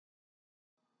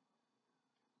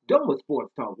Done with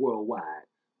sports talk worldwide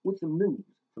with some news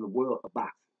from the world of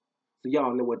boxing. So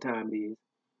y'all know what time it is.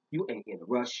 You ain't in a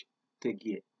rush to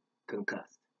get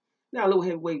concussed. Now a little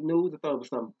heavyweight news. I thought it was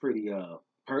something pretty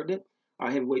pertinent. Our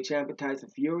heavyweight champion Tyson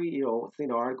Fury, seen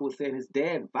an article saying his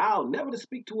dad vowed never to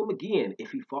speak to him again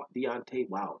if he fought Deontay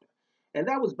Wilder. And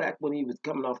that was back when he was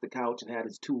coming off the couch and had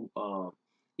his two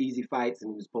easy fights,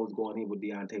 and he was supposed to go on here with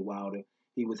Deontay Wilder.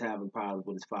 He was having problems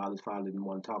with his father. His father didn't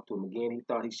want to talk to him again. He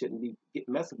thought he shouldn't be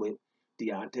messing with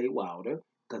Deontay Wilder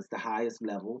because it's the highest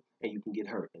level and you can get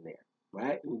hurt in there,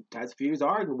 right? And Tyson Fury's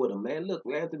arguing with him, man. Look,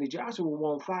 Anthony Joshua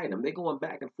won't fight him. They're going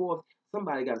back and forth.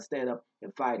 Somebody got to stand up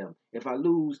and fight him. If I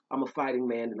lose, I'm a fighting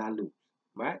man and I lose,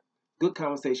 right? Good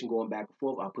conversation going back and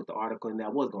forth. I'll put the article in there.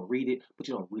 I was going to read it, but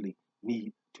you don't really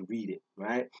need to read it,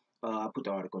 right? I put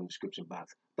the article in the description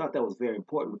box. Thought that was very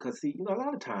important because, see, a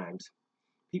lot of times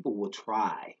people will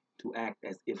try to act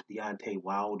as if Deontay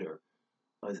Wilder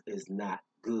is not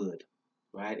good,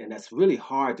 right? And that's really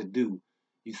hard to do.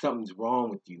 Something's wrong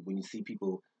with you when you see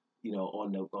people,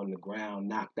 on the ground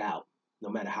knocked out, no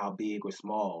matter how big or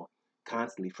small,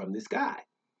 constantly from this guy.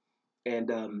 And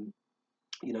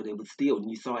they would still. And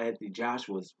you saw Anthony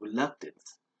Joshua's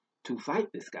reluctance to fight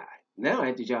this guy. Now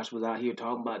Anthony Joshua's out here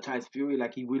talking about Tyson Fury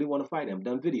like he really want to fight him. I've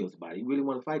done videos about it. He really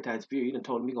want to fight Tyson Fury. He done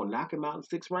told him he's gonna knock him out in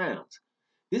 6 rounds.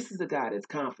 This is a guy that's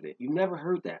confident. You never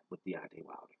heard that with Deontay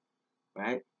Wilder,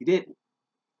 right? He didn't.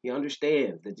 He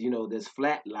understands that, there's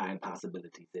flatline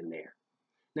possibilities in there.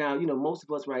 Now, most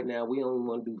of us right now, we only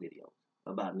want to do videos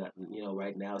about nothing.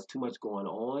 Right now, it's too much going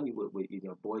on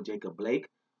with boy Jacob Blake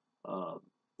uh,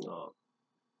 uh,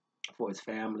 for his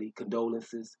family.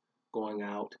 Condolences going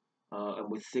out.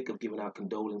 And we're sick of giving out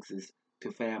condolences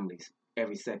to families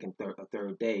every second,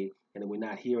 third day. And then we're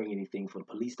not hearing anything from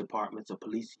police departments or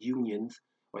police unions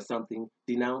or something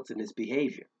denouncing this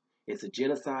behavior. It's a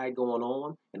genocide going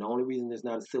on, and the only reason there's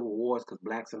not a civil war is because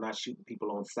blacks are not shooting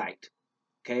people on sight.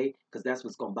 Okay? Because that's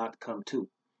what's about to come too.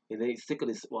 And they're sick of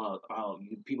this.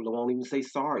 People won't even say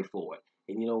sorry for it.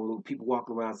 And people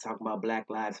walking around talking about Black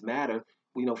Lives Matter,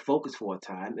 focus for a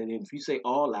time. And if you say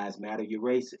all lives matter, you're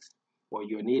racist or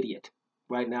you're an idiot.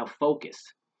 Right now, focus.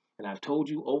 And I've told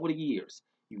you over the years,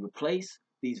 you replace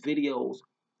these videos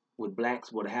with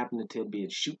blacks, what happened to them being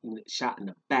shot in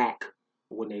the back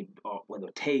when they with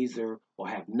a taser or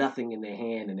have nothing in their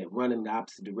hand and they're running in the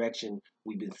opposite direction.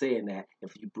 We've been saying that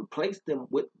if you replace them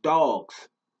with dogs,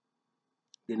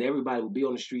 then everybody will be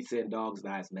on the street saying dogs'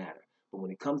 lives matter. But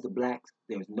when it comes to blacks,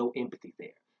 there's no empathy there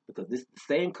because this is the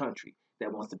same country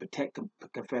that wants to protect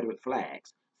Confederate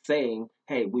flags, saying,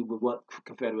 hey, we would want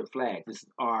Confederate flags. This is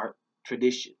our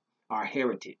tradition, our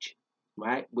heritage,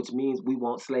 right? Which means we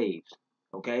want slaves,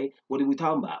 okay? What are we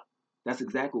talking about? That's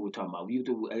exactly what we're talking about. We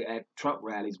do at Trump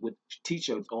rallies with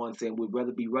T-shirts on saying we'd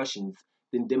rather be Russians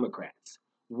than Democrats.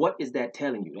 What is that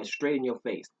telling you? That's straight in your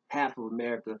face. Half of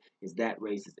America is that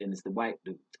racist, and it's the white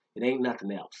dudes. It ain't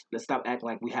nothing else. Let's stop acting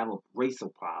like we have a racial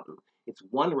problem. It's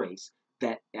one race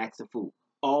that acts a fool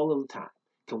all of the time.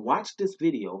 Can watch this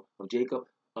video of Jacob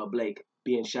Blake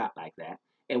being shot like that,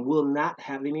 and will not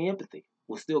have any empathy.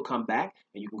 We'll still come back,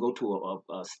 and you can go to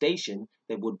a station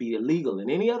that would be illegal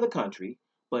in any other country,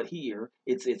 but here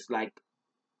it's like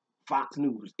Fox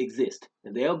News exists,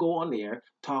 and they'll go on there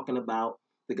talking about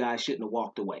the guy shouldn't have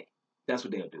walked away. That's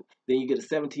what they'll do. Then you get a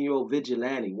 17-year-old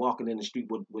vigilante walking in the street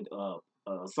with an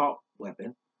assault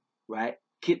weapon, right?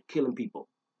 Killing people,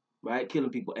 right?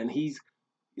 Killing people, and he's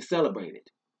celebrated,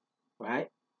 right?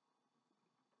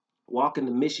 Walking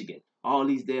to Michigan, all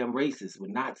these damn racists with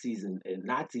Nazis and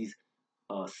Nazis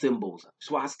symbols,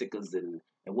 swastikas and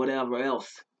whatever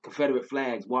else, Confederate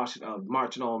flags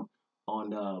marching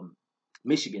on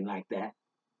Michigan like that,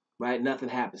 right? Nothing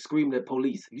happened. Screaming at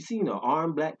police. You seen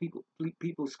armed black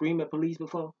people scream at police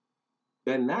before?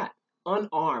 They're not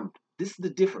unarmed. This is the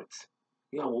difference.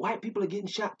 Well, white people are getting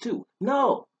shot too.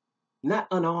 No, not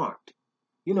unarmed.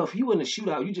 If you in a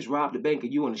shootout, you just robbed a bank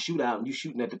and you in a shootout and you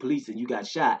shooting at the police and you got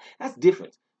shot. That's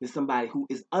different than somebody who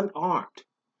is unarmed,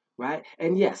 right?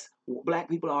 And yes, black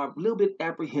people are a little bit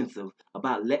apprehensive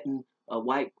about letting a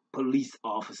white police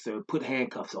officer put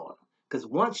handcuffs on him. Because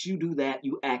once you do that,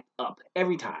 you act up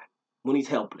every time when he's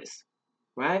helpless,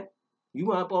 right?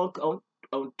 You run up on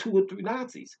 2 or 3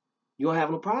 Nazis, you don't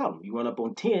have no problem. You run up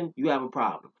on 10, you have a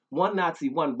problem. One Nazi,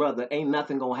 one brother, ain't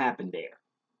nothing gonna happen there,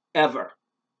 ever,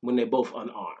 when they're both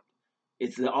unarmed.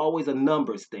 It's always a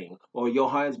numbers thing, or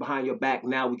your hands behind your back,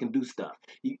 now we can do stuff.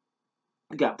 You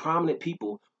got prominent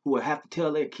people who will have to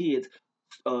tell their kids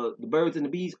the birds and the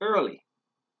bees early.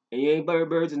 And you ain't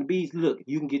birds and the bees, look,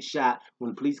 you can get shot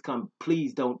when the police come.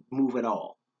 Please don't move at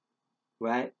all,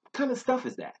 right? What kind of stuff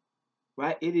is that,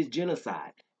 right? It is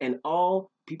genocide. And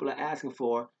all people are asking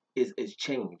for is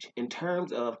change in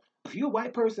terms of if you're a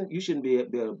white person, you shouldn't be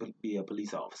able to be a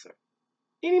police officer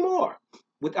anymore.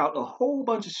 Without a whole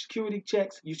bunch of security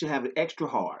checks, you should have it extra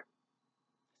hard,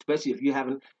 especially if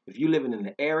you're living in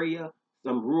an area,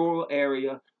 some rural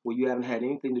area where you haven't had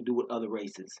anything to do with other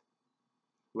races,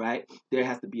 right? There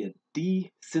has to be a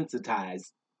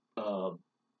desensitized uh,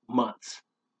 months,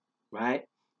 right?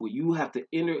 Where you have to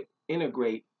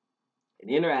integrate and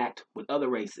interact with other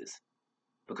races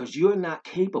because you're not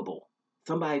capable.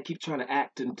 Somebody keeps trying to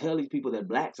act and tell these people that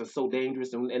blacks are so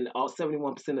dangerous, and all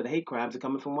 71% of the hate crimes are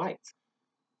coming from whites.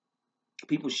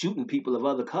 People shooting people of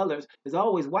other colors is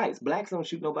always whites. Blacks don't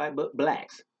shoot nobody but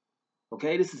blacks.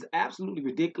 Okay, this is absolutely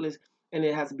ridiculous, and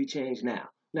it has to be changed now.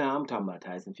 Now I'm talking about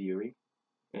Tyson Fury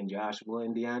and Joshua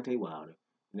and Deontay Wilder,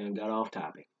 and then got off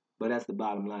topic. But that's the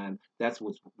bottom line. That's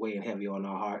what's weighing heavy on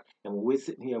our heart. And when we're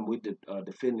sitting here and we're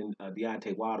defending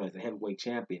Deontay Wilder as a heavyweight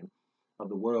champion of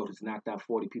the world who's knocked out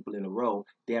 40 people in a row,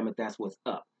 damn it, that's what's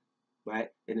up, right?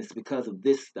 And it's because of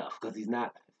this stuff, because he's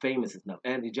not famous enough.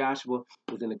 Anthony Joshua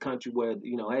was in a country where,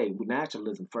 hey, we're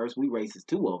nationalism first. We racist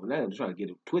too over there. I'm trying to get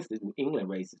it twisted. England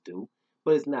racist too.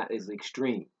 But it's not as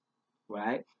extreme,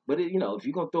 right? But, if you're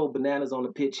going to throw bananas on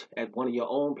the pitch at one of your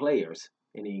own players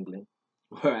in England,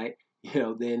 right,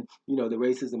 then, the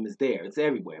racism is there. It's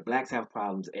everywhere. Blacks have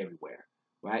problems everywhere,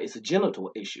 right? It's a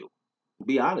genital issue.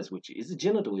 Be honest with you. It's a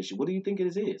genital issue. What do you think it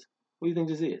is? What do you think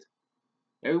this is?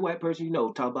 Every white person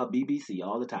talk about BBC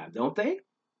all the time, don't they?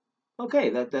 Okay,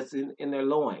 that's in their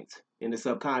loins, in the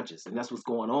subconscious, and that's what's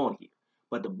going on here.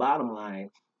 But the bottom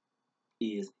line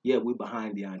is, yeah, we're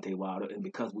behind Deontay Wilder, and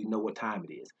because we know what time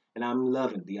it is. And I'm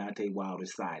loving Deontay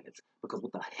Wilder's silence, because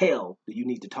what the hell do you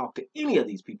need to talk to any of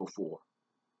these people for?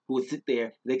 Who would sit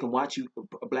there, they can watch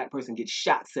a black person get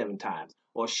shot 7 times,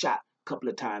 or shot a couple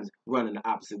of times running the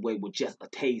opposite way with just a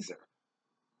taser,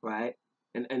 right?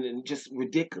 And just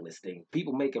ridiculous thing.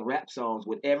 People making rap songs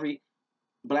with every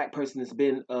black person that's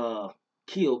been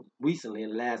killed recently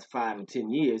in the last 5 or 10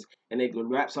 years, and the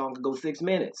rap song could go 6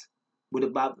 minutes with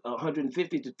about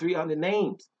 150 to 300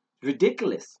 names.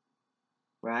 Ridiculous,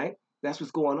 right? That's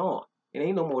what's going on. It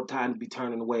ain't no more time to be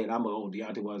turning away. And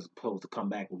Deontay was supposed to come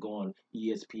back and go on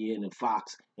ESPN and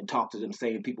Fox and talk to them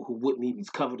same people who wouldn't even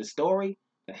cover the story.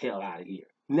 The hell out of here.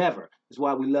 Never. That's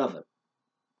why we love him.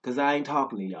 Because I ain't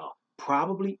talking to y'all.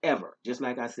 Probably ever, just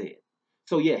like I said.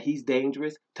 So yeah, he's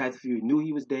dangerous. Tyson Fury knew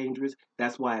he was dangerous.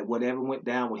 That's why whatever went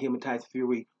down with him and Tyson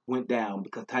Fury went down,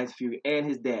 because Tyson Fury and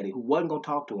his daddy, who wasn't going to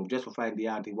talk to him just for fighting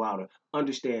Deontay Wilder,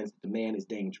 understands the man is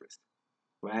dangerous,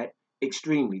 right?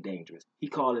 Extremely dangerous. He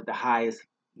called it the highest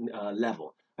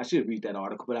level. I should read that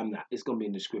article, but I'm not. It's going to be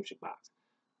in the description box.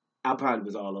 I probably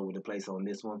was all over the place on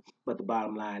this one, but the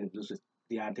bottom line is this was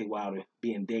Deontay Wilder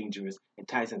being dangerous, and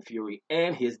Tyson Fury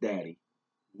and his daddy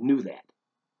knew that,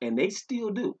 and they still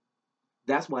do.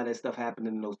 That's why that stuff happened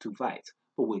in those 2 fights.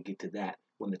 But we'll get to that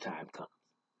when the time comes.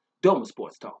 Doma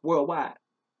Sports Talk Worldwide.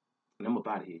 And I'm up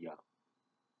out of here, y'all.